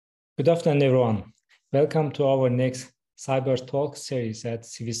Good afternoon, everyone. Welcome to our next Cyber Talk series at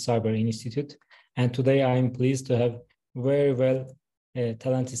Swiss Cyber Institute. And today I'm pleased to have very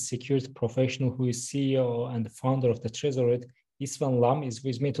talented security professional who is CEO and founder of the Tresorit, Isvan Lam, is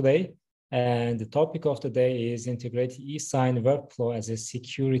with me today. And the topic of the day is integrating eSign workflow as a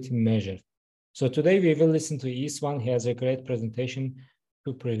security measure. So today we will listen to Isvan. He has a great presentation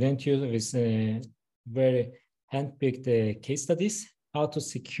to present you with very handpicked case studies, how to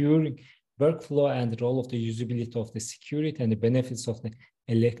secure workflow and the role of the usability of the security and the benefits of the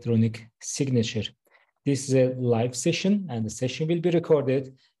electronic signature. This is a live session and the session will be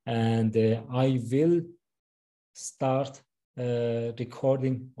recorded, and I will start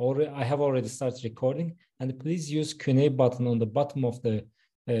recording, or I have already started recording, and please use Q&A button on the bottom of the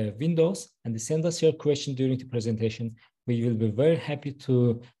windows and send us your question during the presentation. We will be very happy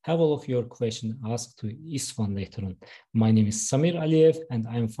to have all of your questions asked to Isvan later on. My name is Samir Aliyev, and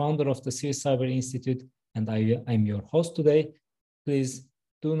I'm founder of the Swiss Cyber Institute, and I'm your host today. Please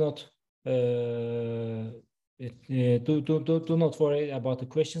do not worry about the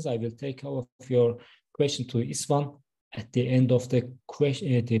questions. I will take all of your questions to Isvan at the end of the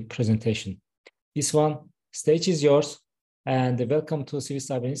presentation. Isvan, stage is yours. And welcome to Swiss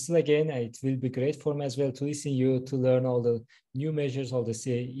Cyber Institute again. It will be great for me as well to listen to you, to learn all the new measures, all the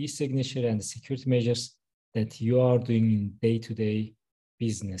e-signature and the security measures that you are doing in day-to-day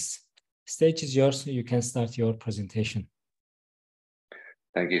business. Stage is yours. You can start your presentation.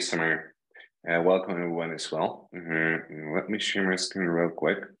 Thank you, Samir. Welcome everyone as well. Let me share my screen real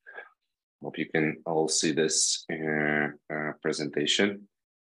quick. Hope you can all see this presentation.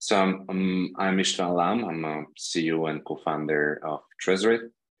 So I'm Isvan Lam. I'm a CEO and co-founder of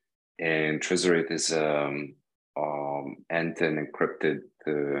Tresorit, and Tresorit is an end-to-end encrypted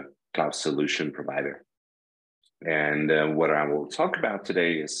cloud solution provider. And what I will talk about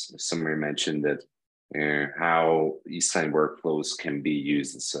today is, somebody mentioned that how eSign workflows can be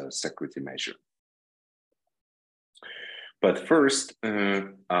used as a security measure. But first,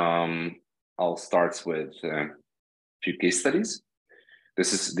 I'll start with a few case studies.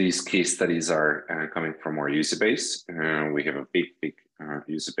 These case studies are coming from our user base. We have a big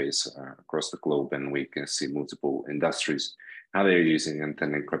user base across the globe, and we can see multiple industries, how they're using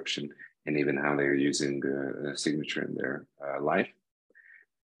end-to-end encryption, and even how they're using signature in their life.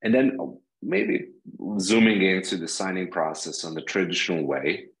 And then maybe zooming into the signing process on the traditional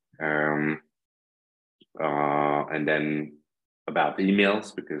way, and then about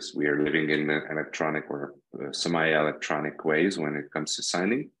emails, because we are living in electronic or semi-electronic ways when it comes to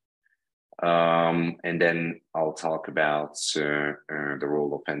signing. And then I'll talk about the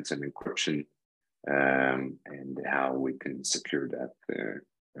role of end-to-end encryption and how we can secure that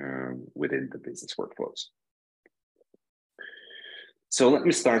within the business workflows. So let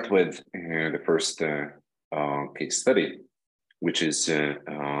me start with the first case study, which is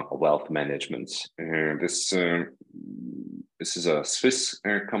wealth management. This is a Swiss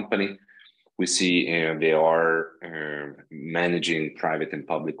company. We see they are managing private and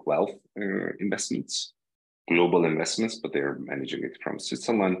public wealth investments, global investments, but they're managing it from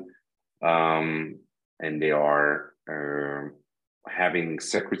Switzerland. And they are having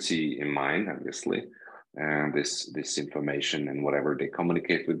security in mind, obviously. This information and whatever they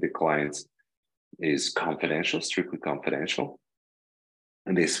communicate with the clients is confidential, strictly confidential.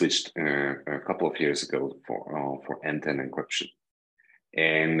 And they switched a couple of years ago for end-to-end encryption.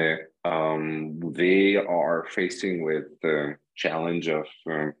 And they are facing with the challenge of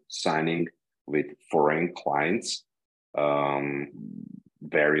signing with foreign clients,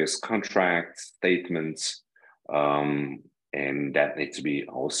 various contracts, statements, and that needs to be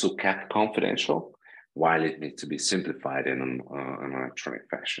also kept confidential, while it needs to be simplified in an electronic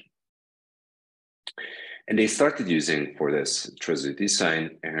fashion. And they started using for this Tresorit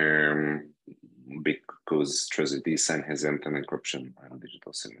eSign because Tresorit eSign has end-to-end encryption and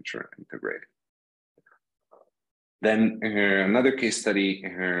digital signature integrated. Then another case study,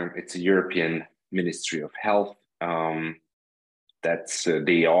 it's a European Ministry of Health. They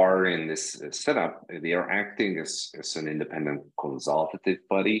are in this setup, they are acting as an independent consultative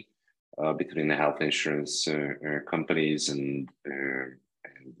body between the health insurance companies and the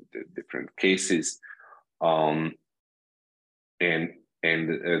different cases. And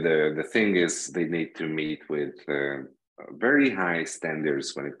the thing is, they need to meet with very high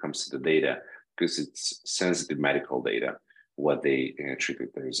standards when it comes to the data, because it's sensitive medical data. What they treat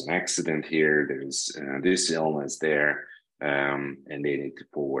it, there's an accident here, there's this illness there, and they need to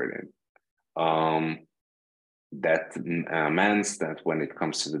forward it. That means that when it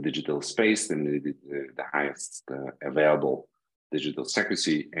comes to the digital space, they need the highest available digital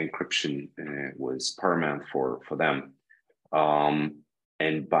secrecy, encryption was paramount for them.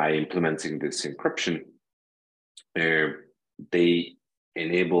 And by implementing this encryption, they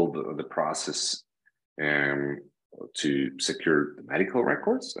enabled the process to secure the medical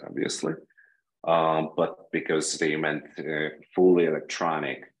records, obviously, but because they meant fully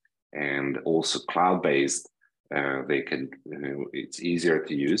electronic and also cloud-based, they can, it's easier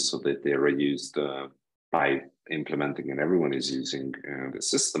to use, so that they are used by implementing, and everyone is using the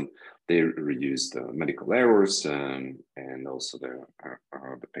system. They reduce the medical errors, and also the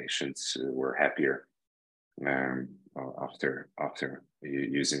patients were happier after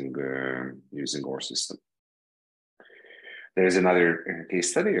using our system. There's another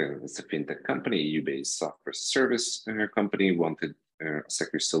case study. It's a fintech company, EU-based software service company, wanted a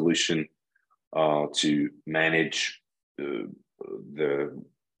secure solution to manage the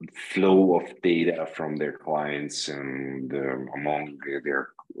flow of data from their clients and among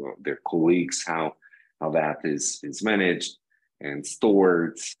their colleagues, how that is managed and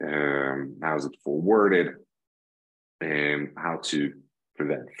stored, how is it forwarded, and how to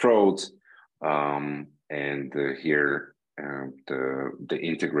prevent fraud. And here the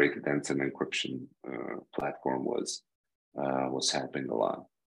integrated end-to-end encryption platform was helping a lot.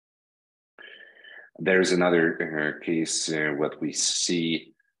 There's another case. What we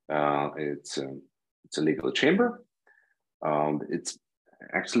see, it's a legal chamber. It's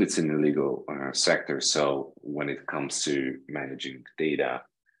in the legal sector. So when it comes to managing data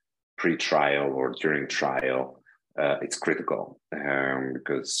pre-trial or during trial, it's critical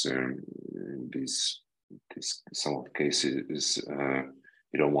because some of the cases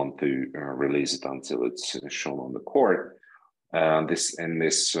you don't want to release it until it's shown on the court. This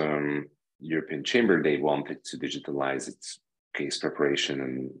European Chamber, they wanted to digitalize its case preparation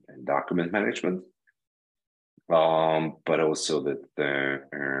and document management, but also that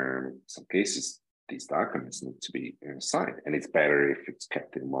some cases these documents need to be signed, and it's better if it's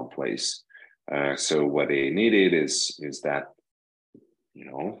kept in one place. So what they needed is that, you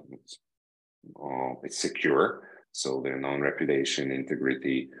know, it's secure. So the non-repudiation,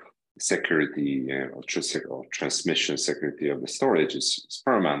 integrity, security, or transmission security of the storage is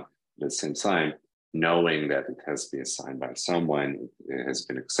paramount. But at the same time, knowing that it has been signed by someone, it has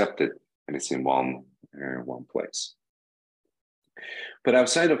been accepted, and it's in one place. But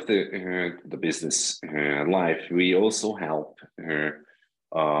outside of the business life, we also help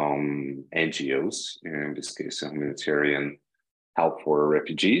NGOs, in this case, humanitarian help for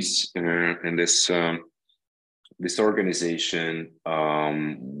refugees. And this organization,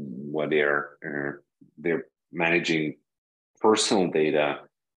 what they're managing personal data.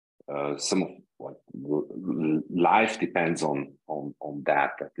 Some of what life depends on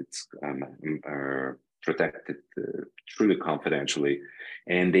that it's protected truly confidentially,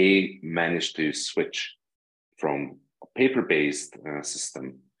 and they managed to switch from a paper-based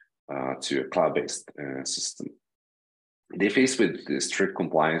system to a cloud-based system. They face with strict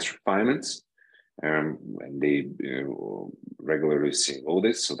compliance requirements, and they regularly see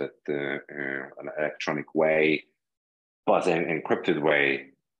audits, so that an electronic way, but an encrypted way,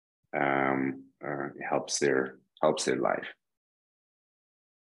 helps their life.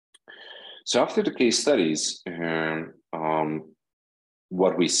 So after the case studies,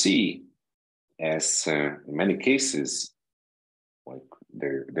 what we see as in many cases, like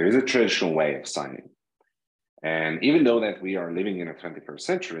there is a traditional way of signing. And even though that we are living in a 21st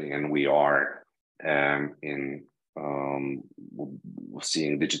century and we are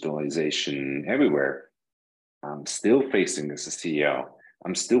seeing digitalization everywhere, I'm still facing as a CEO,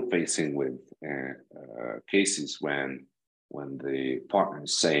 I'm still facing with cases when the partner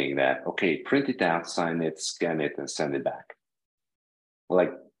is saying that, okay, print it out, sign it, scan it, and send it back.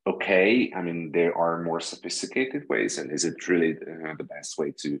 Like, okay, I mean, there are more sophisticated ways, and is it really the best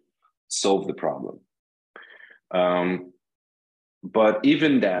way to solve the problem? But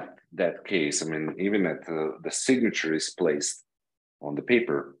even that case, I mean, even that the signature is placed on the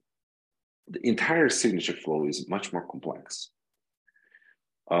paper, the entire signature flow is much more complex.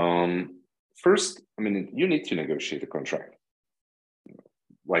 First, I mean, you need to negotiate a contract.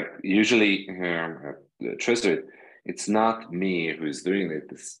 Like usually at Tresorit, it's not me who's doing it.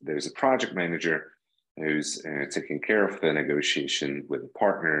 There's a project manager who's taking care of the negotiation with a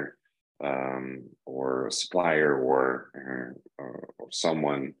partner or a supplier or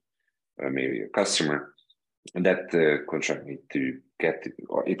someone, maybe a customer, and that contract needs to get to,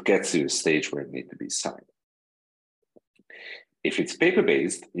 or it gets to a stage where it needs to be signed. If it's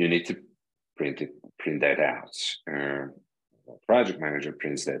paper-based, you need to print that out. The project manager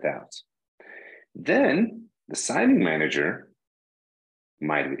prints that out. Then the signing manager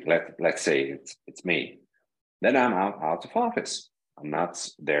might be, let's say it's me. Then I'm out of office. I'm not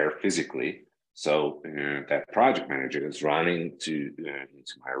there physically. So that project manager is running into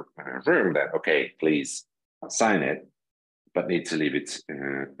my room that, okay, please sign it, but need to leave it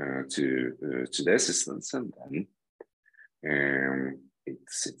to the assistants, and then it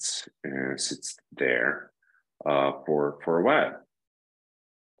sits there for a while.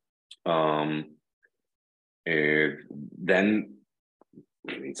 Then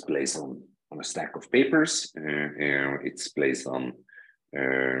it's placed on a stack of papers. It's placed on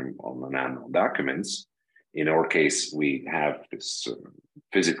documents. In our case, we have this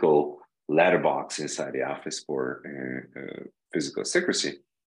physical letterbox inside the office for physical secrecy.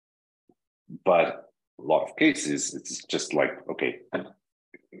 But a lot of cases, it's just like, okay,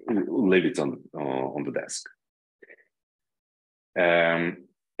 leave it on the desk.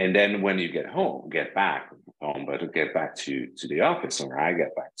 And then when you get back to the office, or I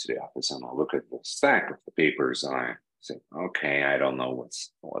get back to the office, and I look at the stack of the papers, and I say, okay, I don't know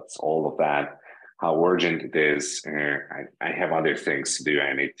what's all of that, how urgent it is. I have other things to do.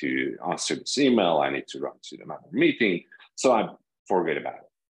 I need to answer this email. I need to run to another meeting. So I forget about it.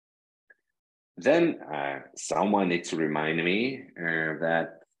 Then someone needs to remind me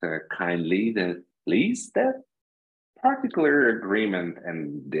that please, that particular agreement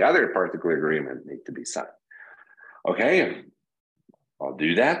and the other particular agreement need to be signed. Okay, I'll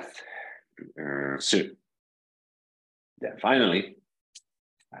do that soon. Then finally,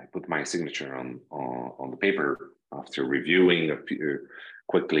 I put my signature on the paper after reviewing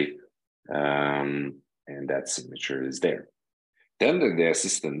quickly, and that signature is there. Then the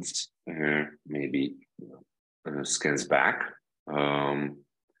assistant maybe scans back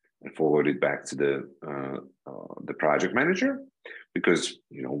and forward it back to the project manager, because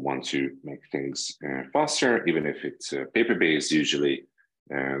want to make things faster, even if it's paper-based. Usually,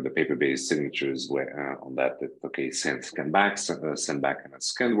 the paper-based signatures on that okay, send back in a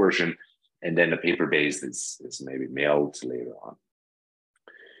scanned version, and then the paper-based is maybe mailed later on.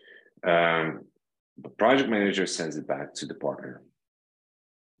 The project manager sends it back to the partner,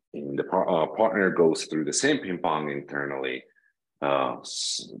 and the partner goes through the same ping pong internally.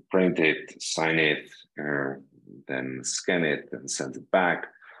 Print it, sign it, then scan it and send it back.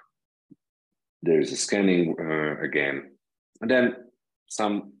 There's a scanning again, and then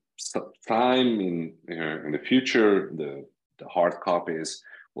some time in the future, the hard copies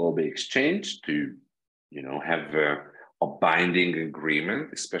will be exchanged to have a binding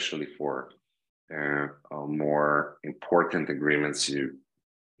agreement, especially for more important agreements. You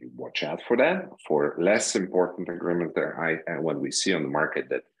watch out for that. For less important agreement, what we see on the market,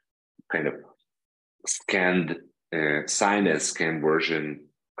 that kind of signed as scanned version,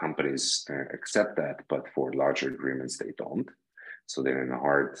 companies accept that, but for larger agreements they don't. So then the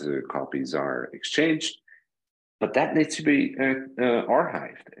hard copies are exchanged, but that needs to be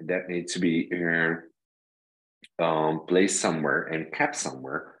archived. That needs to be placed somewhere and kept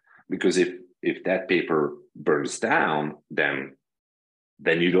somewhere, because if that paper burns down, then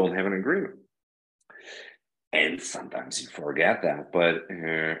you don't have an agreement. And sometimes you forget that, but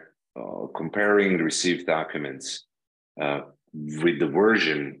comparing the received documents with the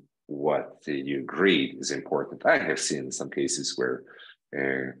version what you agreed is important. I have seen some cases where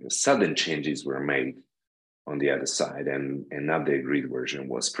sudden changes were made on the other side, and not the agreed version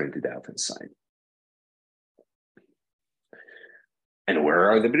was printed out inside. And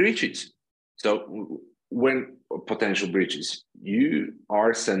where are the breaches? So when potential breaches, you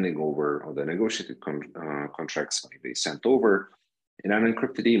are sending over, or the negotiated contracts might be sent over in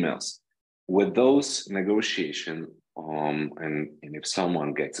unencrypted emails. With those negotiations, and if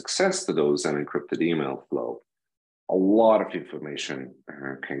someone gets access to those unencrypted email flow, a lot of information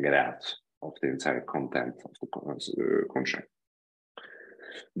can get out of the entire content of the contract.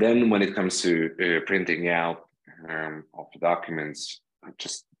 Then when it comes to printing out of the documents,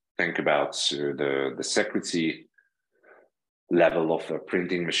 just think about the security level of the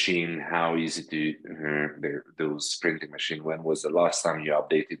printing machine. How easy to those printing machine? When was the last time you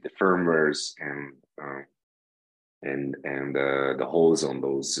updated the firmwares and the holes on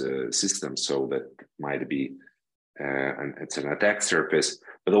those systems? So that might be it's an attack surface,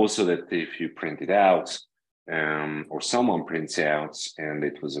 but also that if you print it out or someone prints out and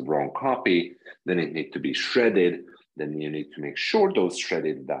it was a wrong copy, then it needs to be shredded. Then you need to make sure those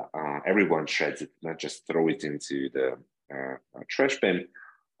shredded, everyone shreds it, not just throw it into the trash bin.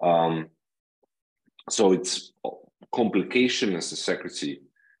 So it's complication as a security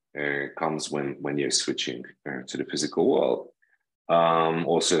comes when you're switching to the physical world.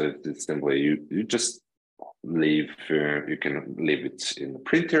 Also, it's simply you just you can leave it in the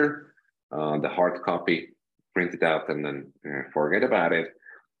printer, the hard copy, print it out and then forget about it,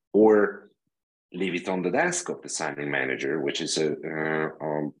 or leave it on the desk of the signing manager, which is a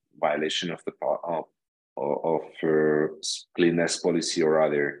violation of the cleanness policy or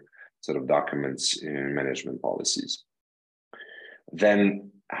other sort of documents management policies.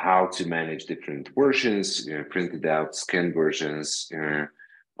 Then how to manage different versions, printed out, scanned versions, the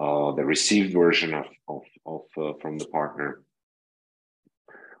received version of from the partner.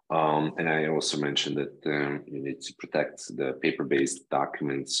 And I also mentioned that you need to protect the paper-based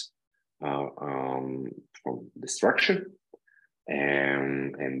documents from destruction,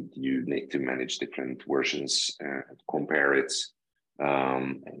 and you need to manage different versions, compare it,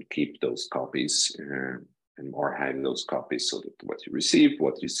 and keep those copies and archive those copies so that what you receive,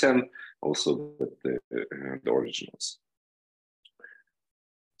 what you send, also the originals.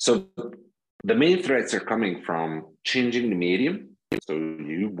 So the main threats are coming from changing the medium. So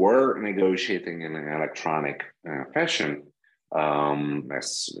you were negotiating in an electronic fashion,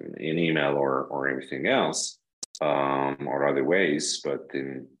 as in email or anything else, or other ways, but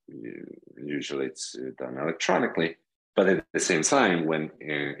usually it's done electronically. But at the same time, when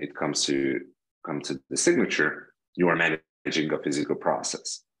it comes to the signature, you are managing a physical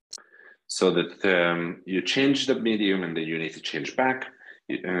process. So that you change the medium and then you need to change back.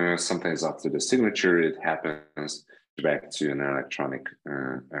 Sometimes after the signature, it happens back to an electronic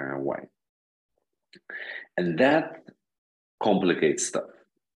way. And that complicates stuff.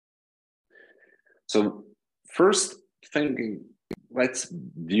 So first thinking, let's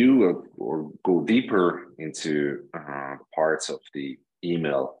view or go deeper into parts of the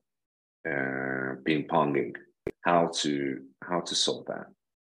email ping-ponging, how to solve that.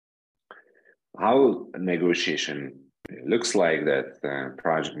 How a negotiation looks like that the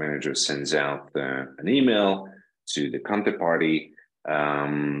project manager sends out an email to the counterparty,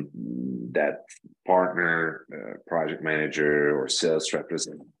 that partner, project manager or sales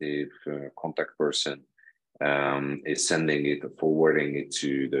representative, contact person is sending it or forwarding it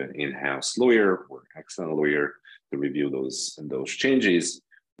to the in-house lawyer or external lawyer to review those changes.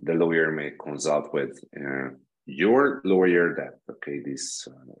 The lawyer may consult with your lawyer that, okay, these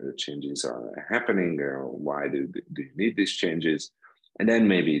changes are happening, or why do you need these changes? And then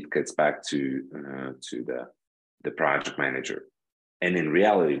maybe it gets back to the project manager. And in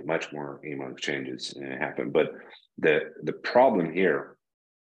reality, much more email changes happen. But the problem here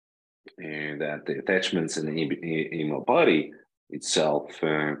is that the attachments in the email body itself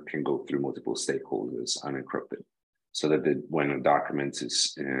can go through multiple stakeholders unencrypted. So that when a document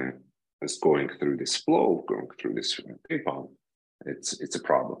is going through this flow, going through this ping pong, it's a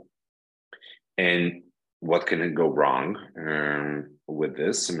problem. And what can go wrong with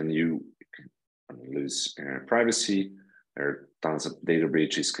this? I mean, you can lose privacy. There are tons of data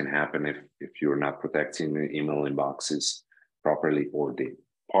breaches can happen if you're not protecting the email inboxes properly, or the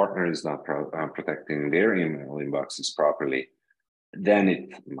partner is not protecting their email inboxes properly. Then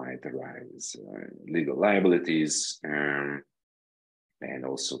it might arise legal liabilities and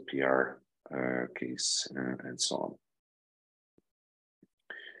also PR case and so on.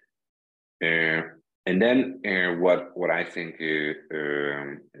 And then what I think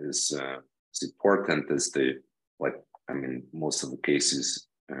is important is most of the cases,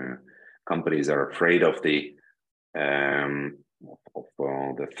 companies are afraid of the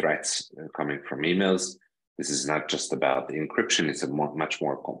threats coming from emails. This is not just about the encryption, it's a much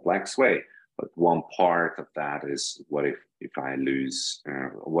more complex way. But one part of that is, what if I lose,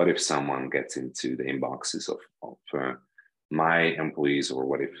 what if someone gets into the inboxes of my employees, or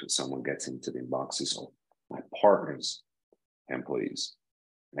what if someone gets into the inboxes of my partner's employees?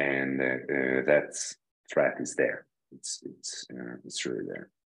 And that threat is there. It's really there.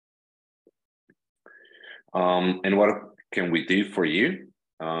 And what can we do for you?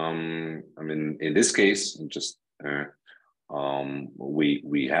 In this case, just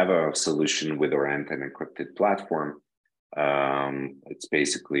we have a solution with our end-to-end encrypted platform. It's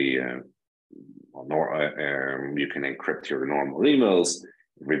basically you can encrypt your normal emails,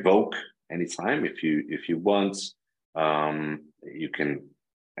 revoke anytime if you want. You can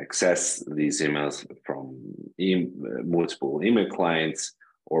access these emails from multiple email clients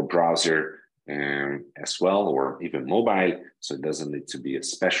or browser as well, or even mobile. So it doesn't need to be a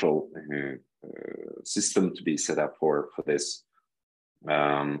special system to be set up for this.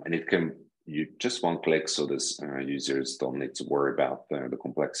 And it can, just one click, so this users don't need to worry about the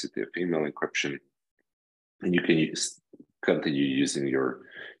complexity of email encryption. And you can continue using your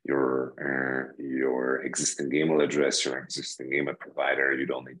existing email address, your existing email provider. You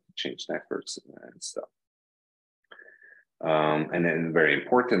don't need to change networks and stuff. And then very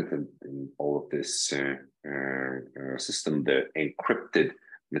important in all of this system, the encrypted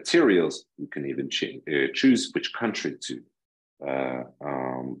materials, you can even choose which country to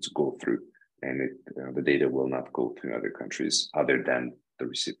go through, and the data will not go to other countries other than the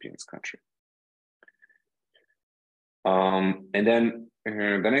recipient's country. And then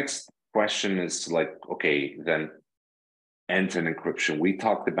the next question is like, okay, then end-to-end encryption. We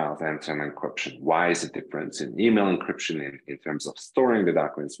talked about end-to-end encryption. Why is it different in email encryption in terms of storing the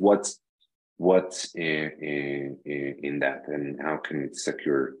documents? What's in that, and how can it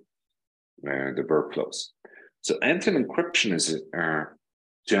secure the workflows? So end-to-end encryption is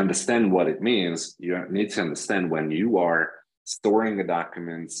to understand what it means, you need to understand when you are storing a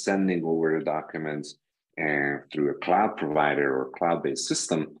document, sending over the documents through a cloud provider or cloud-based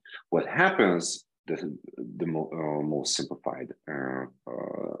system, what happens, the most simplified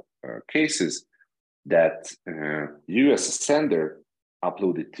cases, that you as a sender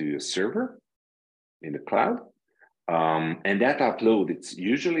upload it to a server in the cloud, and that upload, it's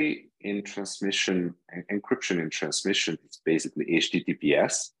usually in transmission, encryption in transmission, it's basically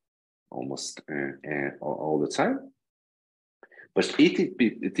HTTPS almost all the time. But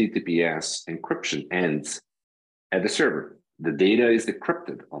HTTPS encryption ends at the server. The data is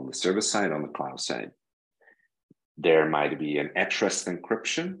decrypted on the server side, on the cloud side. There might be an at-rest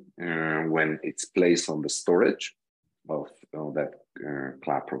encryption when it's placed on the storage of that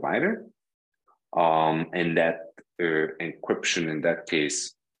cloud provider. And that encryption, in that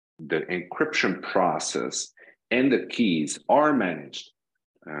case, the encryption process and the keys are managed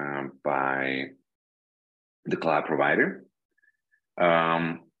by the cloud provider.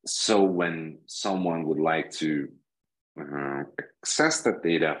 So when someone would like to access that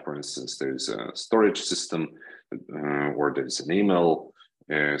data, for instance, there's a storage system or there's an email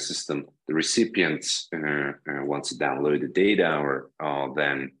system, the recipient wants to download the data, or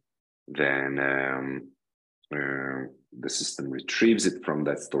then the system retrieves it from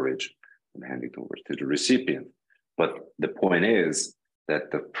that storage and hand it over to the recipient. But the point is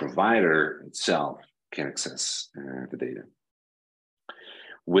that the provider itself can access the data.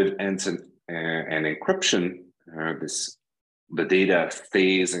 With end-to-end encryption, the data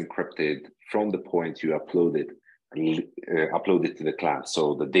stays encrypted from the point you upload it to the cloud.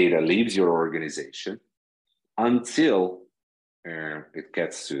 So the data leaves your organization until it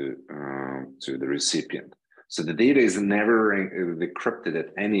gets to the recipient. So the data is never decrypted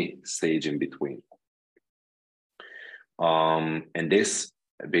at any stage in between. And this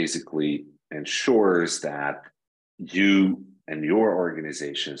basically ensures that you and your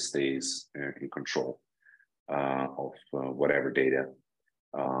organization stays in control of whatever data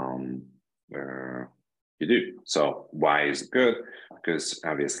you do. So why is it good? Because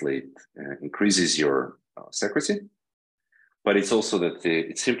obviously it increases your secrecy, but it's also that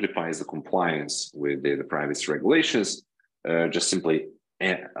it simplifies the compliance with the privacy regulations. Just simply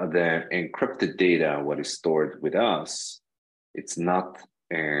the encrypted data, what is stored with us, it's not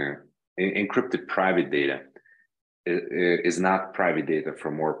encrypted private data. It is not private data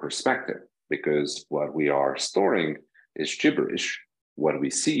from our perspective, because what we are storing is gibberish. What we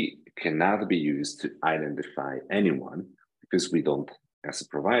see cannot be used to identify anyone, because we don't, as a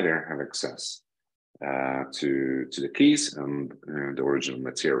provider, have access to the keys and the original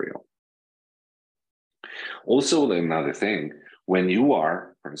material. Also, another thing, when you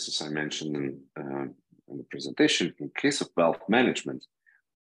are, for instance, I mentioned in the presentation, in case of wealth management,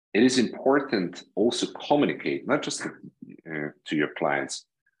 it is important also communicate, not just to your clients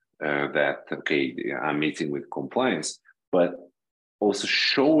that, okay, I'm meeting with compliance, but also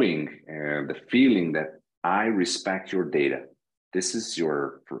showing the feeling that I respect your data. This is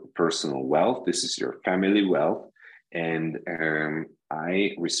your personal wealth, this is your family wealth, and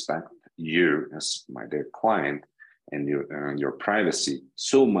I respect you as my dear client and your privacy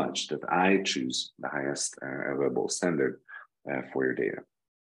so much that I choose the highest available standard for your data.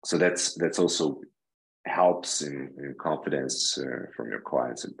 So that's also helps in confidence from your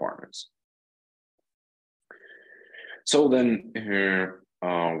clients and partners. So then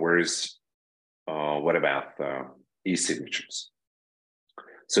what about eSignatures?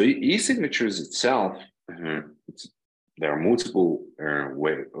 So eSignatures itself, there are multiple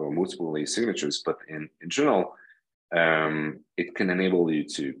multiple eSignatures, but in general, it can enable you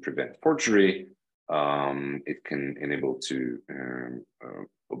to prevent forgery. It can enable to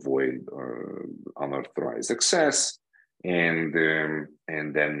avoid unauthorized access, and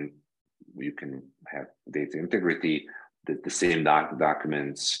then you can have data integrity. The same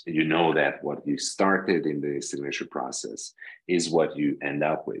documents, you know that what you started in the signature process is what you end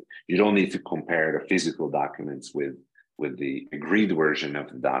up with. You don't need to compare the physical documents with with the agreed version of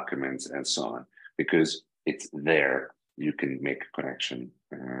the documents and so on, because it's there. You can make a connection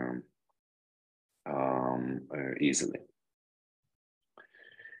easily.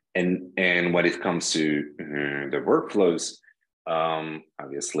 And when it comes to the workflows,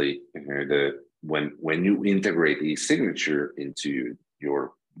 obviously, when you integrate e-signature into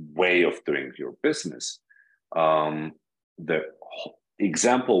your way of doing your business, the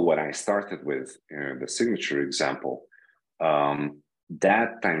example what I started with, the signature example, that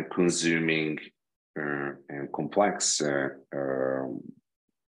time-consuming and complex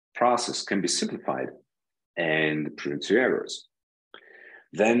process can be simplified and prone to errors.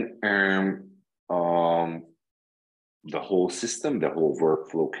 Then the whole system, the whole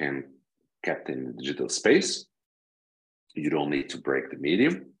workflow can kept in the digital space. You don't need to break the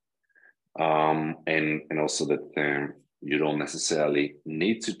medium. And also that you don't necessarily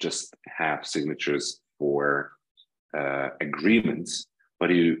need to just have signatures for agreements, but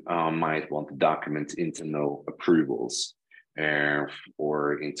you might want to document internal approvals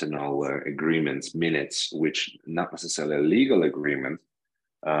or internal agreements, minutes, which not necessarily a legal agreement,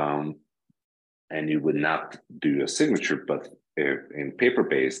 and you would not do a signature, but in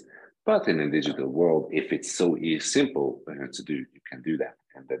paper-based, but in a digital world, if it's so simple to do, you can do that.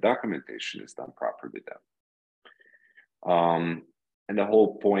 And the documentation is done properly then. And the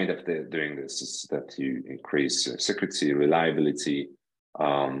whole point of doing this is that you increase security, reliability.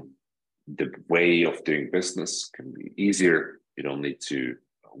 The way of doing business can be easier. You don't need to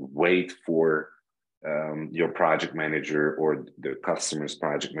wait for your project manager or the customer's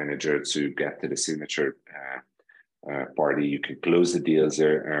project manager to get to the signature party. You can close the deals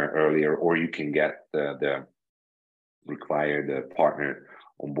earlier, or you can get the required partner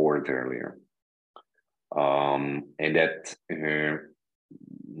on board earlier. And that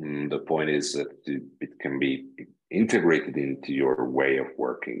the point is that it can be integrated into your way of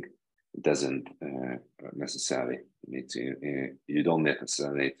working. It doesn't necessarily need to, you don't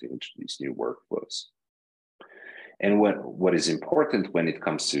necessarily need to introduce new workflows. And what is important when it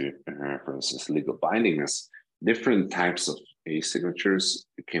comes to, for instance, legal bindingness, different types of e-signatures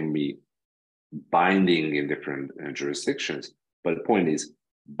can be binding in different jurisdictions. But the point is,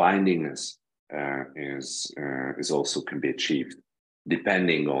 bindingness is also can be achieved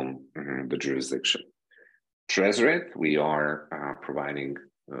depending on the jurisdiction. Tresorit, we are providing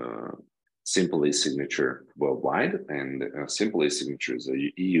simple e-signature worldwide, and simple e-signature is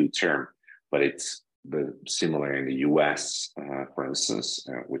a EU term, but it's similar in the US, for instance,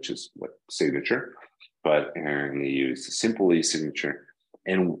 which is what signature, but in the EU it's a simple e-signature.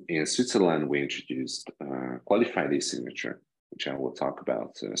 And in Switzerland, we introduced qualified e-signature, which I will talk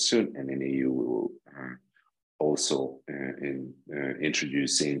about soon. And in the EU, we will also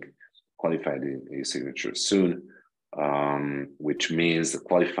introducing qualified e-signature soon, which means the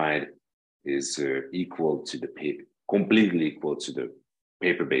qualified is equal to the completely equal to the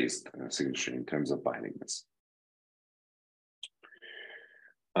paper-based signature in terms of bindingness.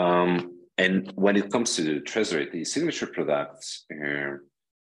 And when it comes to the Tresorit, the signature products,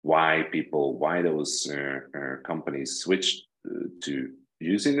 why those companies switched to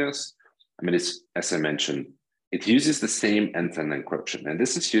using us? I mean, it's, as I mentioned, it uses the same end-to-end encryption, and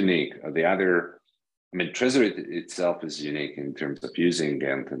this is unique. The other, I mean, Tresorit itself is unique in terms of using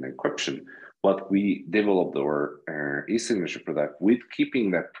end-to-end encryption, but we developed our e-signature product with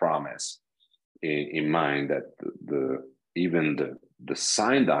keeping that promise in mind that even the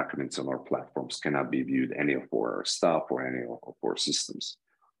signed documents on our platforms cannot be viewed any of our stuff or any of our systems.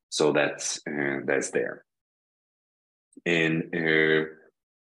 So that's there. And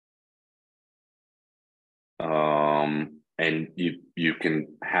you can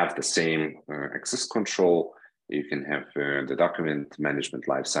have the same access control. You can have the document management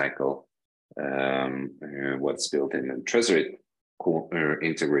lifecycle, what's built in Tresorit,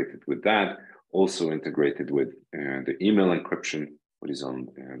 integrated with that. Also integrated with the email encryption, what is on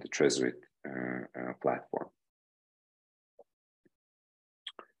the Tresorit platform.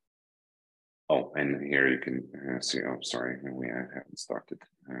 Oh, and here you can see, oh, sorry, we haven't started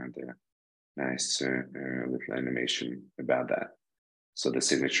the nice little animation about that. So the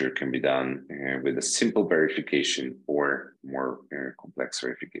signature can be done with a simple verification or more complex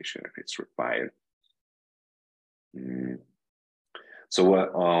verification if it's required. So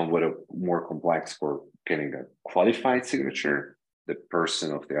what a more complex for getting a qualified signature, the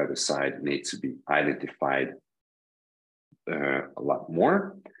person of the other side needs to be identified a lot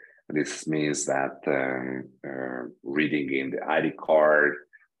more. This means that reading in the ID card,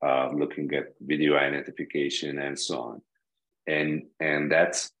 looking at video identification and so on. And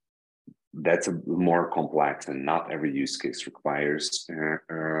that's that's a more complex, and not every use case requires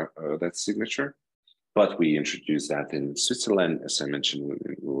that signature. But we introduced that in Switzerland. As I mentioned,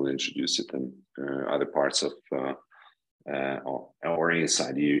 we will introduce it in other parts of or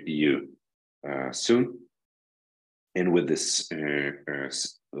inside EU soon. And with this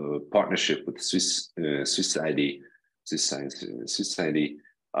partnership with Swiss ID,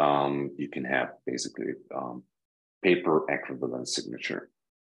 you can have basically paper equivalent signature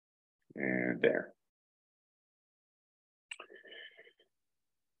there.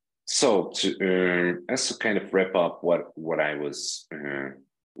 So as to kind of wrap up what I was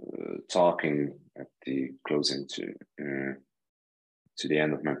talking at the closing to the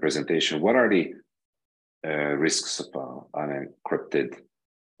end of my presentation, what are the risks of unencrypted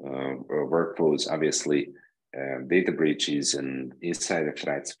workflows? Obviously, data breaches and insider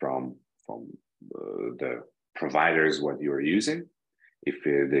threats from the providers what you are using. If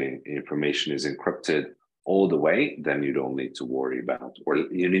the information is encrypted all the way, then you don't need to worry about, or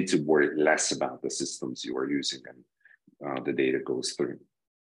you need to worry less about the systems you are using and the data goes through.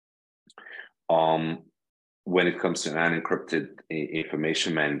 When it comes to unencrypted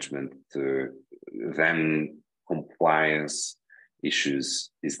information management, then compliance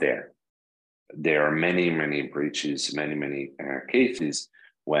issues is there. There are many breaches, many cases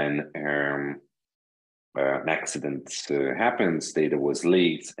when an accident happens, data was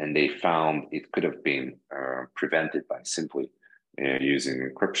leaked, and they found it could have been prevented by simply using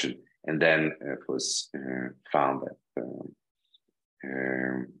encryption. And then it was found that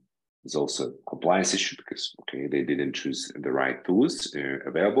there's also a compliance issue because, okay, they didn't choose the right tools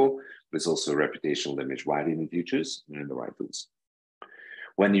available. There's also a reputational damage. Why didn't you choose the right tools?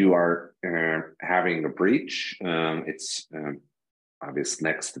 When you are having a breach, it's obvious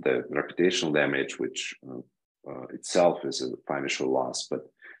next to the reputational damage, which itself is a financial loss, but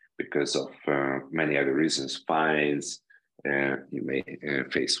because of many other reasons, fines, you may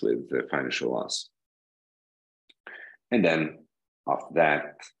face with the financial loss. And then after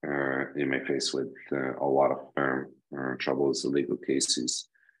that, you may face with a lot of troubles, legal cases,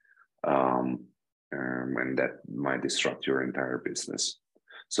 and that might disrupt your entire business.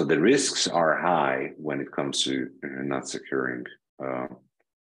 So the risks are high when it comes to not securing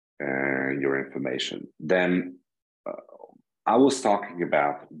your information. Then I was talking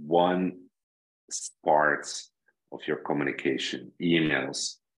about one part of your communication,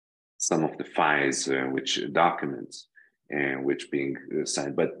 emails, some of the files, which documents, which being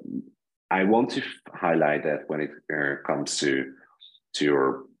signed. But I want to highlight that when it comes to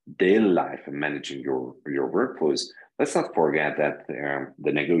your daily life and managing your workflows, let's not forget that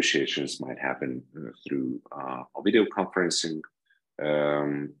the negotiations might happen through video conferencing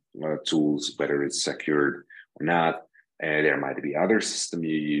tools, whether it's secured or not. There might be other system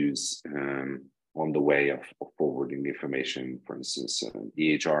you use on the way of forwarding information, for instance, an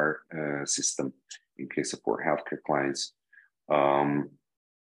EHR system in case of our healthcare clients.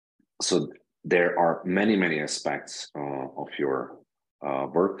 So there are many aspects of your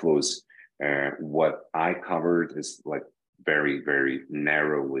workflows. What I covered is like very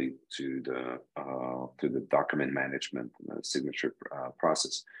narrowly to the document management and signature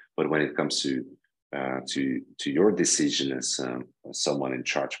process. But when it comes to your decision as someone in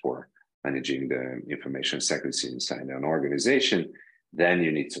charge for managing the information secrecy inside an organization, then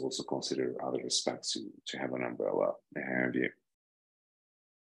you need to also consider other aspects to have an umbrella view.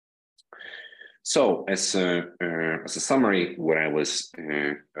 So as a summary, what I was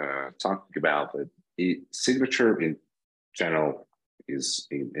talking about, signature in general is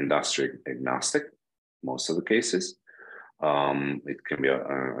industry agnostic, most of the cases. It can be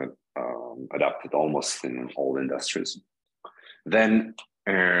adopted almost in all industries. Then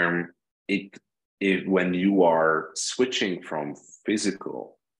when you are switching from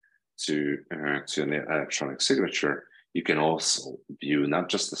physical to an electronic signature, you can also view not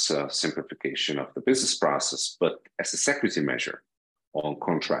just as a simplification of the business process, but as a security measure on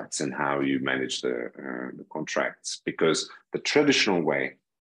contracts and how you manage the contracts. Because the traditional way,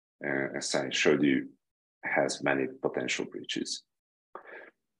 as I showed you, has many potential breaches.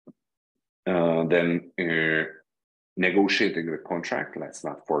 Then negotiating the contract, let's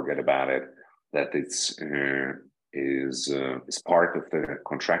not forget about it, that it's is part of the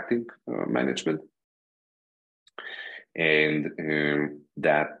contracting management. And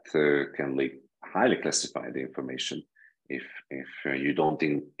that can highly classify the information if you don't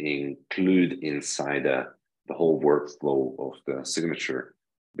include inside the whole workflow of the signature,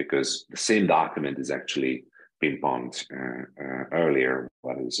 because the same document is actually ping-ponged earlier,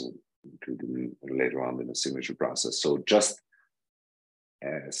 what is included later on in the signature process. So just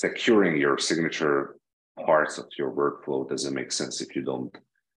securing your signature parts of your workflow doesn't make sense if you don't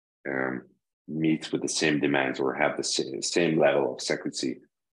meet with the same demands or have the same level of secrecy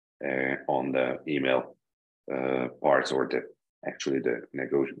on the email parts or the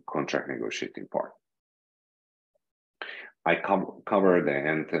contract negotiating part. I cover the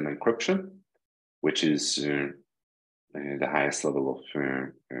end-to-end encryption, which is the highest level of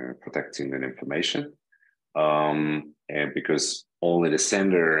protecting the information, and because only the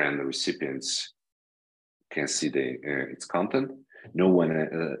sender and the recipients can see its content, no one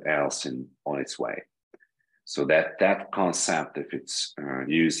else on its way. So that concept, if it's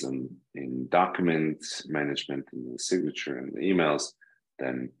used in document management, in the signature and the emails,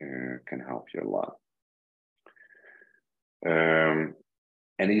 then can help you a lot. An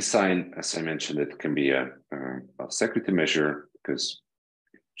eSign, as I mentioned, it can be a security measure because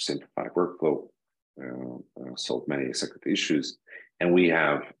simplified workflow, solve many security issues, and we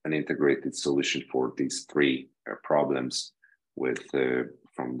have an integrated solution for these three problems with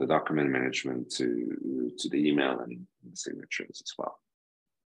from the document management to the email and signatures as well.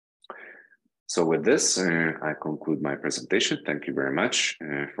 So with this, I conclude my presentation. Thank you very much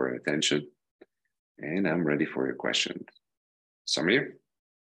for your attention, and I'm ready for your questions. Samir,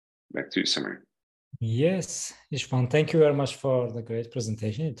 back to you, Samir. Yes, Ishvan, thank you very much for the great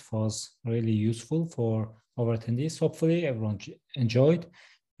presentation. It was really useful for our attendees. Hopefully everyone enjoyed.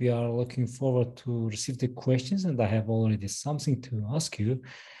 We are looking forward to receive the questions, and I have already something to ask you.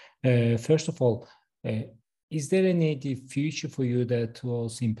 First of all, is there any future for you that to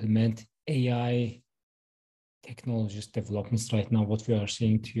also implement AI technologies developments right now, what we are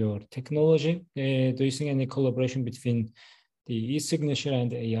seeing to your technology? Do you see any collaboration between the e-signature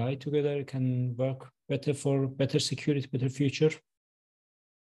and the AI together can work better for better security, better future?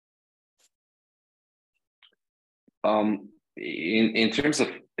 In terms of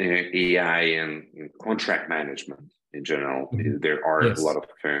AI and contract management in general, there are a lot of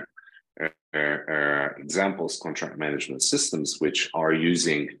examples, contract management systems, which are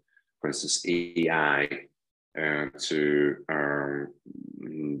using, for instance, AI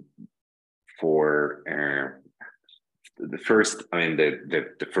for the first,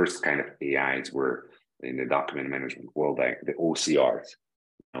 the first kind of AIs were in the document management world, like the OCRs,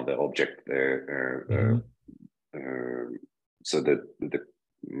 the object, so the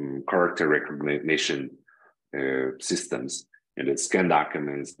character recognition systems, and the scan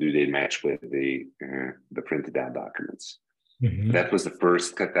documents, do they match with the printed out documents? That was the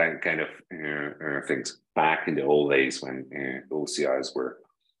first kind of things back in the old days when OCRs were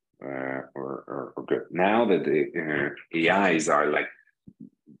good. Now that the AIs are like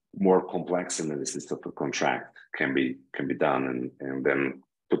more complex analysis of a contract can be done and then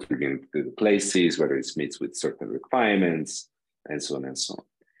put it into the places, whether it meets with certain requirements and so on and so on.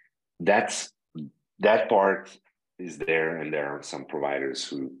 That part is there, and there are some providers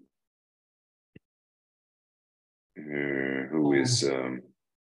who is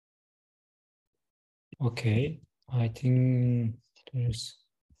okay. I think there's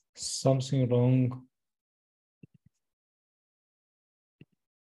something wrong.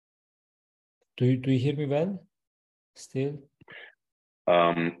 Do you hear me well still?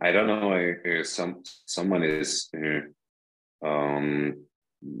 I don't know. Someone is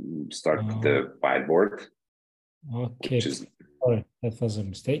started the whiteboard. Okay, sorry, that was a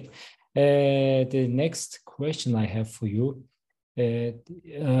mistake. The next question I have for you.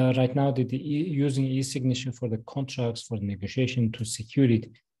 Right now, using e-signature for the contracts, for the negotiation to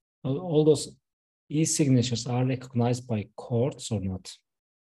security, all those e-signatures are recognized by courts or not?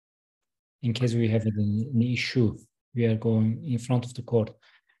 In case we have an issue, we are going in front of the court.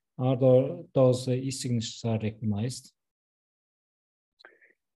 Are those e-signatures are recognized?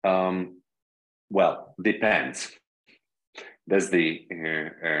 Well, depends. That's the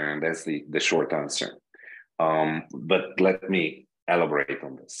short answer. But let me elaborate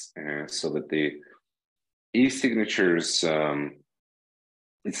on this. So that the e-signatures,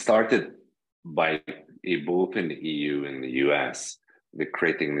 it started by both in the EU and the US,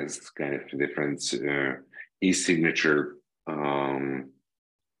 creating this kind of different e-signature kind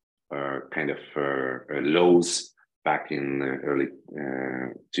of laws back in the early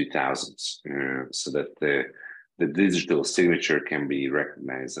 2000s, so that the digital signature can be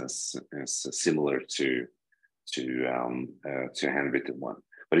recognized as similar to handwritten one.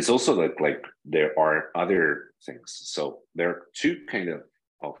 But it's also like there are other things. So there are two kind of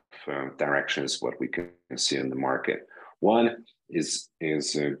directions what we can see in the market. One is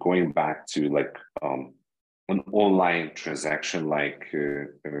going back to like an online transaction, like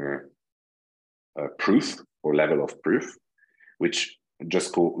proof or level of proof, which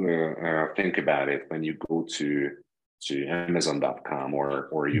just go think about it. When you go to Amazon.com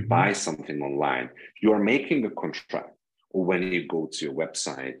or you buy something online, you are making a contract. Or when you go to a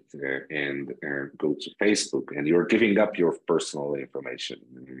website and go to Facebook, and you're giving up your personal information,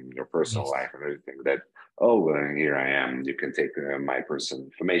 your personal Yes. life and everything, that, here I am, you can take my personal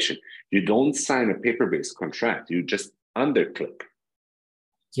information. You don't sign a paper-based contract, you just underclick.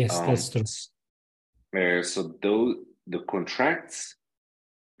 Yes, that's true. So the contracts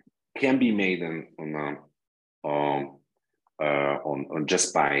can be made on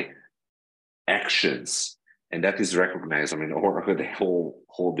just by actions, and that is recognized. I mean, or the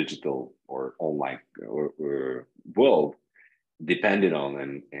whole digital or online world depended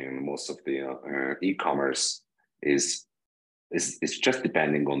on, and most of the e-commerce is just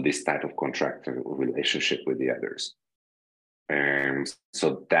depending on this type of contract relationship with the others.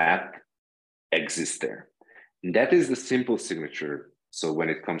 So that exists there. And that is the simple signature. So when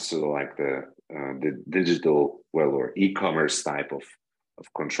it comes to like the digital, or e-commerce type of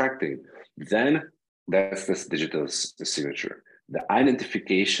contracting, then that's this digital signature. The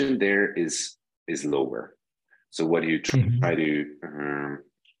identification there is lower. So what you try to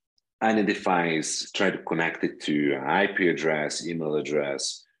identify is try to connect it to an IP address, email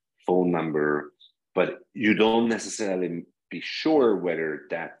address, phone number, but you don't necessarily be sure whether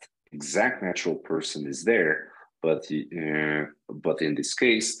that exact natural person is there, but in this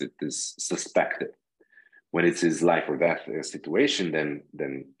case, it is suspected. When it is life or death situation,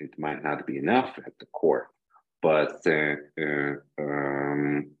 then it might not be enough at the court. But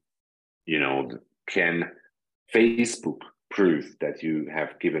can Facebook prove that you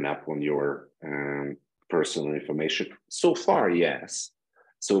have given up on your personal information? So far, yes.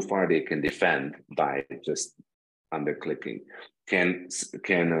 So far, they can defend by just underclicking. Can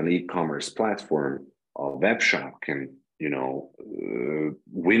an e-commerce platform or web shop can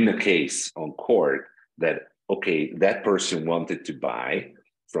win the case on court that, okay, that person wanted to buy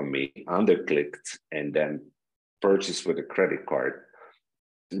from me, underclicked, and then purchased with a credit card?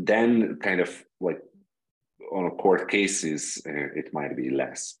 Then kind of like on a court cases, it might be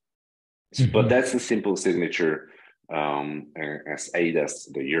less. But that's the simple signature as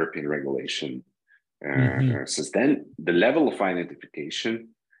ADAS, the European regulation, says. Then the level of identification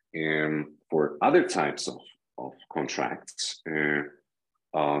for other types of contracts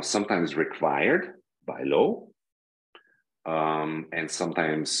sometimes required by law, and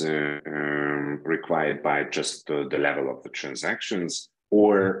sometimes required by just the level of the transactions,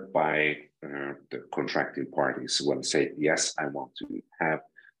 or by the contracting parties who want to say, yes, I want to have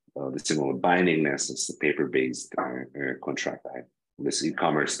the similar bindingness as the paper-based contract. This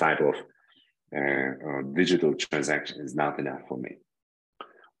e-commerce type of digital transaction is not enough for me.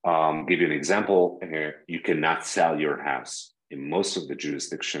 Give you an example. You cannot sell your house. In most of the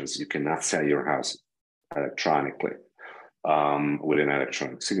jurisdictions, you cannot sell your house electronically with an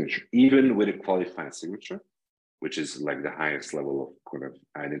electronic signature, even with a qualified signature, which is like the highest level of kind of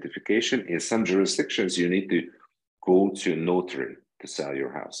identification. In some jurisdictions, you need to go to a notary to sell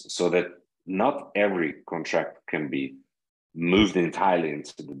your house, so that not every contract can be moved entirely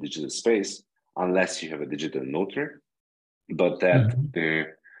into the digital space unless you have a digital notary. But that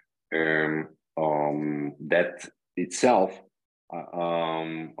that itself,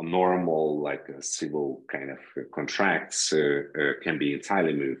 a normal like a civil kind of contracts can be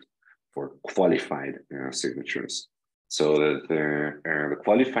entirely moved for qualified signatures. So that the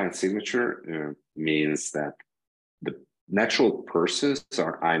qualified signature means that the natural persons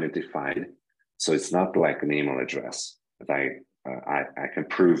are identified. So it's not like an email address that I can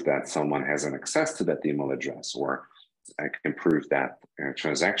prove that someone has an access to that email address, or I can prove that a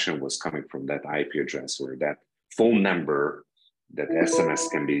transaction was coming from that IP address, or that phone number, that SMS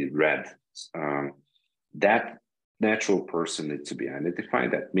can be read. That natural person needs to be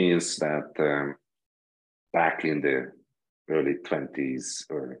identified. That means that back in the early 20s,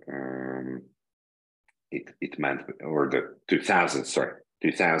 or it meant, or the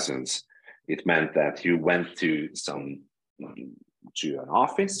 2000s, it meant that you went to an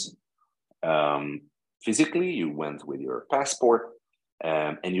office. Physically, you went with your passport,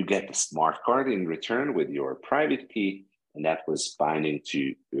 and you get a smart card in return with your private key, and that was binding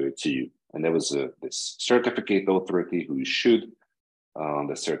to you. And there was this certificate authority who issued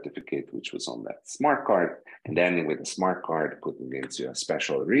the certificate, which was on that smart card. And then with the smart card, putting it into a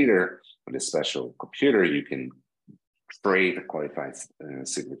special reader with a special computer, you can create a qualified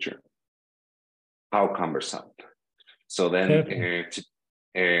signature. How cumbersome. So then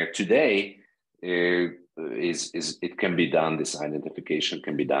today, it can be done, this identification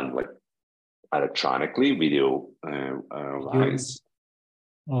can be done like electronically, video wise,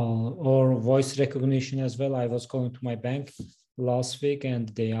 or voice recognition as well. I was calling to my bank last week and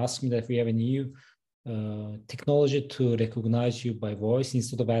they asked me that we have a new technology to recognize you by voice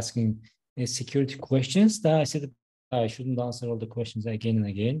instead of asking security questions. Then I said I shouldn't answer all the questions again and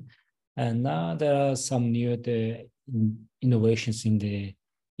again. And now there are some new innovations in the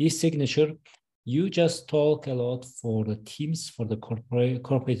e-signature. You just talk a lot for the teams, for the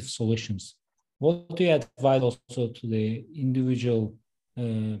corporate solutions. What do you advise also to the individual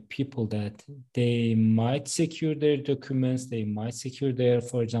people that they might secure their documents, they might secure their,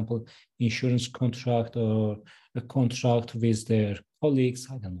 for example, insurance contract or a contract with their colleagues,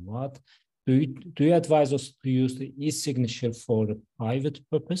 I don't know what. Do you advise us to use the e-signature for the private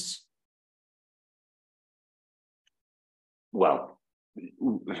purpose? Well,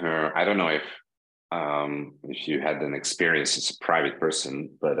 I don't know if you had an experience as a private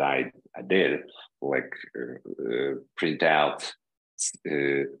person, but I did, like print out,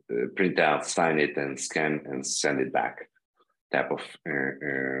 sign it, and scan and send it back type of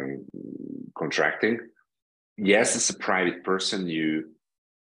contracting. Yes, as a private person, you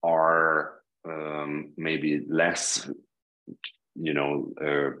are maybe less,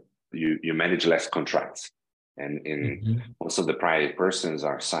 you manage less contracts. And most of the private persons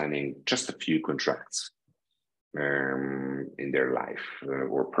are signing just a few contracts in their life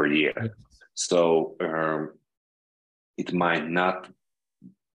or per year. Yes. So it might not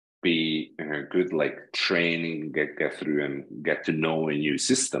be good, like training, get through and get to know a new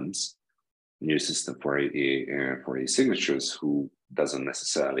system for eSignatures who doesn't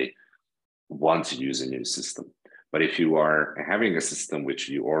necessarily want to use a new system. But if you are having a system which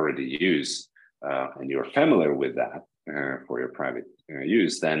you already use, and you're familiar with that for your private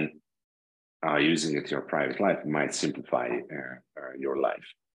use, then using it in your private life might simplify your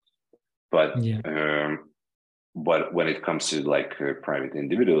life. But but when it comes to like private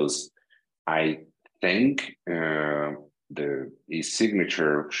individuals, I think the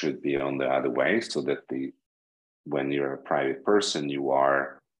e-signature should be on the other way, so that when you're a private person, you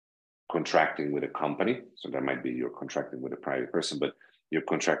are contracting with a company. So that might be you're contracting with a private person, but you're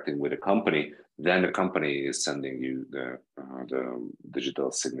contracting with a company, then the company is sending you the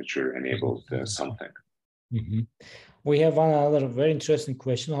digital signature enabled something. Mm-hmm. We have another very interesting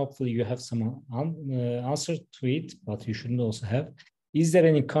question. Hopefully you have some answer to it, but you should also have. Is there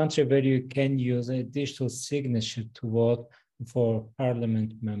any country where you can use a digital signature to vote for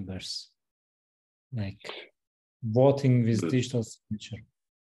parliament members? Like voting with digital signature?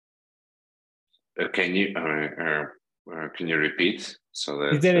 Can you repeat? So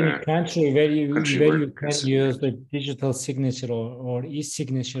that, is there any country where you can use the digital signature or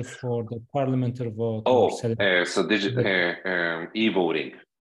e-signature for the parliamentary vote? Oh, so e-voting.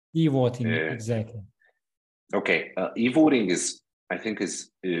 E-voting, exactly. Okay, e-voting is, I think,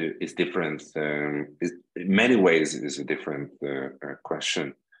 is different. In many ways, it is a different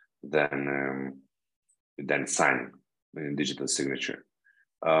question than signing digital signature,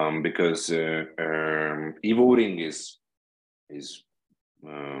 because e-voting is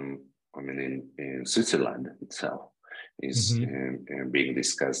I mean, in Switzerland itself is being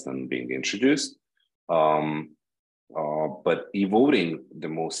discussed and being introduced. But e-voting, the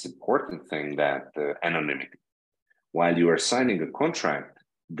most important thing that anonymity. While you are signing a contract,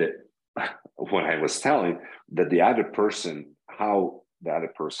 that what I was telling, that the other person, how the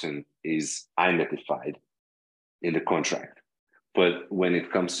other person is identified in the contract. But when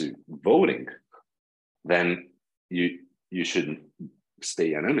it comes to voting, then you shouldn't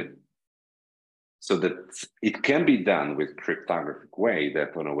stay anonymous. So that it can be done with cryptographic way,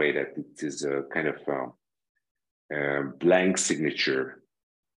 that on a way that it is a kind of blank signature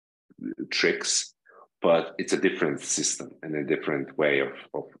tricks, but it's a different system and a different way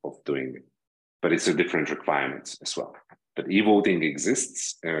of doing it. But it's a different requirements as well. But e-voting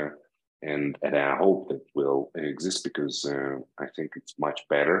exists, and I hope that will exist, because I think it's much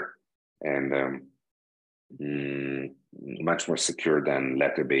better and much more secure than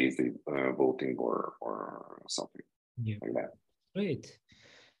letter-based voting or something like that. Great.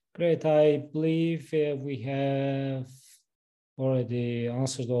 I believe we have already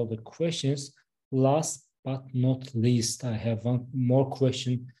answered all the questions. Last but not least, I have one more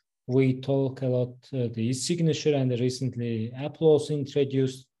question. We talk a lot the e-signature, and recently Apple also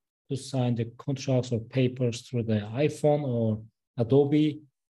introduced to sign the contracts or papers through the iPhone or Adobe.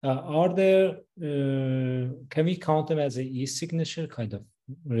 Are there, can we count them as an e-signature, kind of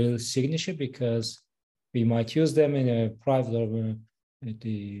real signature, because we might use them in a private or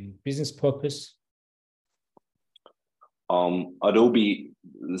the business purpose? Adobe,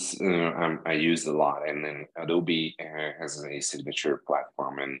 I used a lot, and then Adobe has an e-signature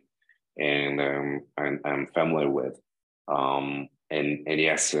platform, and I'm familiar with. And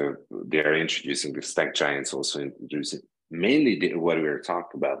yes, they're introducing the tech giants also introducing mainly what we were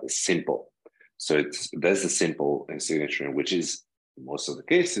talking about is simple. So that's a simple signature, which is most of the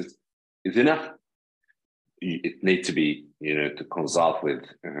cases is enough. It needs to be, to consult with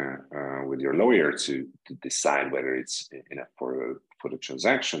your lawyer to decide whether it's enough for the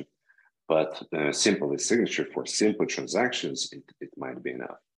transaction. But simple signature for simple transactions, it might be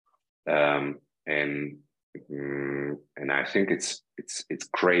enough. And I think it's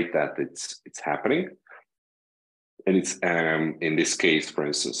great that it's happening. And it's in this case, for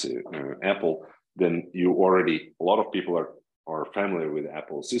instance, Apple. Then a lot of people are familiar with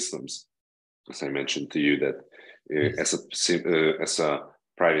Apple systems. As I mentioned to you, that as a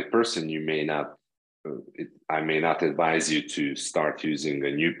private person, you may not. I may not advise you to start using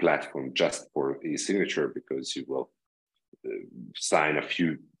a new platform just for e-signature, because you will sign a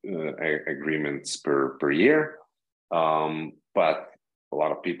few agreements per year. But a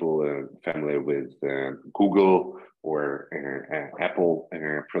lot of people familiar with Google or Apple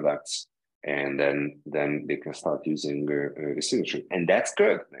products, and then they can start using e-signature, and that's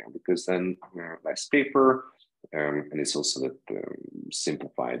good, because then less paper, and it's also that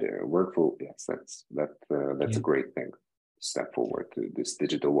simplified workflow. Yes, that's a great thing. Step forward to this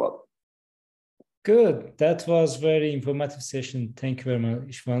digital world. Good. That was very informative session. Thank you very much,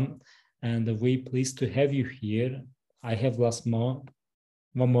 Ishvan. And we're pleased to have you here. I have one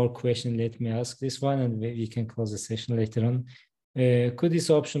more question. Let me ask this one, and we can close the session later on. Could this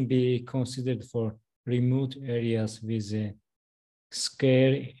option be considered for remote areas with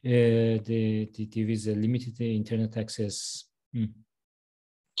with a limited internet access?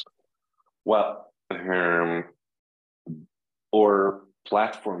 Well, or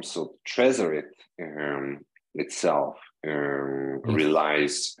platform, so Tresorit itself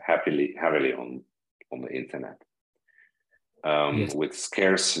relies heavily on the internet. With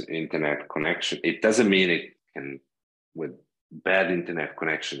scarce internet connection, it doesn't mean it can. With bad internet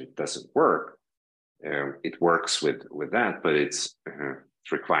connection, it doesn't work. It works with that, but it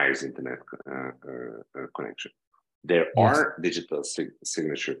requires internet connection. There are digital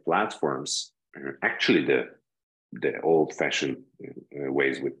signature platforms, actually the old-fashioned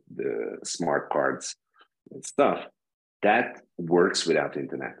ways with the smart cards and stuff, that works without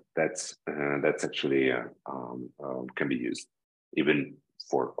internet. That's actually can be used even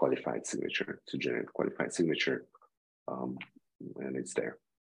for qualified signature, to generate qualified signature, and it's there.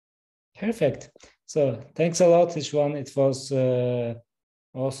 Perfect. So thanks a lot, Ishvan. It was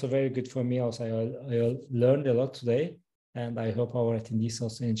also very good for me. Also, I learned a lot today, and I hope our attendees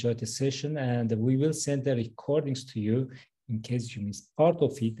also enjoyed the session. And we will send the recordings to you in case you missed part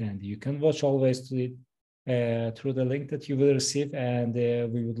of it, and you can watch always to it through the link that you will receive. And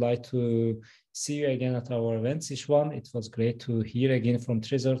we would like to see you again at our events, Ishvan. It was great to hear again from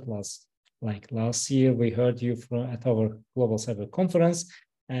Tresorit. Last year, we heard you at our Global Cyber Conference.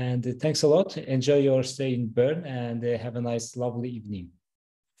 And thanks a lot. Enjoy your stay in Bern, and have a nice, lovely evening.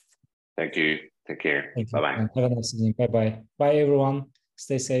 Thank you. Take care. Bye-bye. Have a nice evening. Bye-bye. Bye, everyone.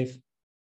 Stay safe.